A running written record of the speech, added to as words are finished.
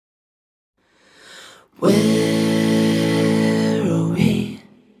Where are we?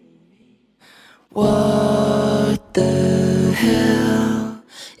 What the hell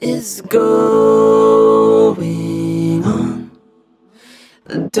is going on?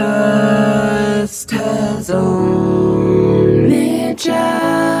 The dust has only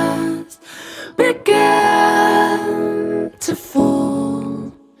just begun to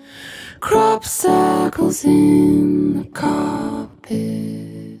fall. Crop circles in the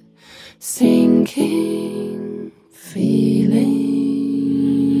carpet, sinking feeling.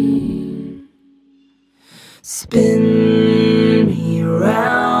 Spin me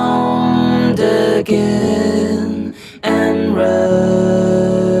round again and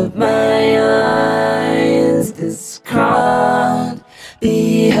rub my eyes. This can't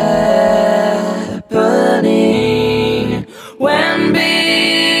be happening when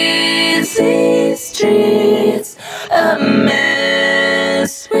busy streets a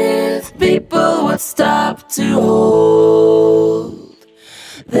mess with people would stop to hold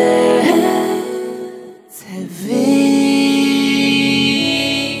their heads heavy.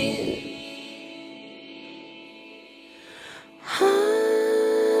 Hide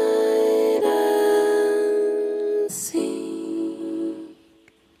and seek,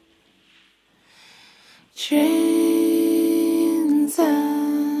 trains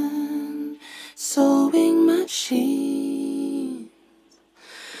and sewing machines.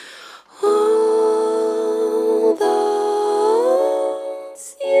 All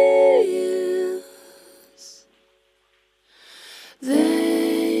those years,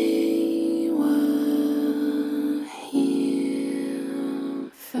 they were here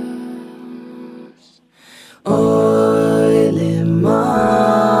first. Oily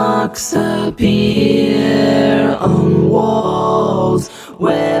marks appear on walls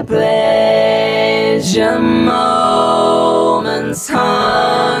where pleasure moments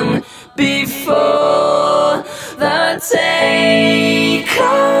hung before the takeover,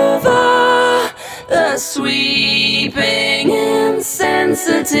 the sweeping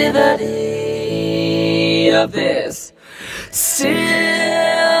insensitivity of this still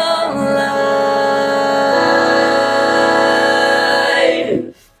life.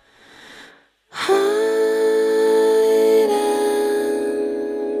 Hide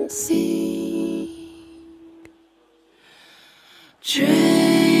and seek,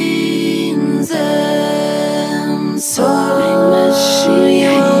 trains and sewing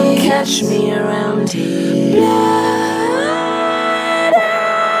machine, catch me around here. Blood and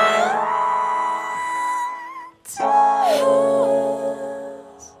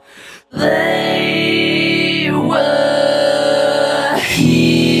tears, they were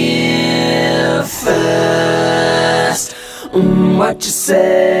here first. What you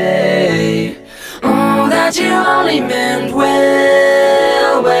say? That you only meant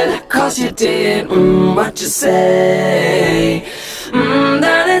well, well, 'cause you did. What you say?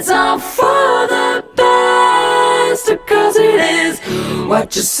 That it's all for the best, 'cause it is.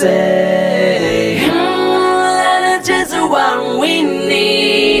 What you say? That it's just what we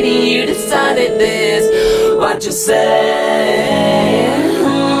need, you decided this. What you say?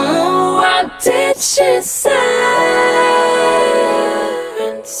 What did she say?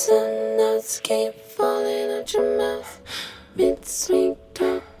 Some notes keep falling out your mouth. Mid-sweet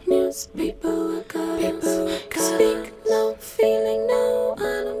talk, newspaper, I got speak, no feeling, no, I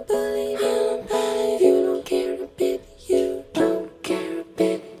don't believe you. You don't care a bit, you don't care a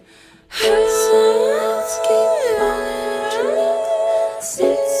bit. Some notes keep falling out your mouth.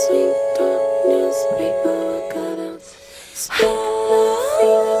 Mid-sweet talk, newspaper, I got speak, no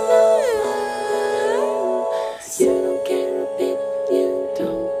feeling, no, you don't care a bit. You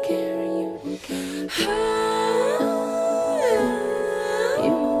don't care a bit. You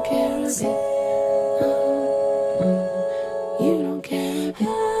don't care a bit. You don't care a bit.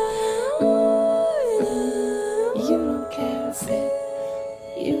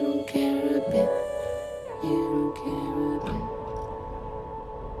 You don't care a bit. You don't care a bit.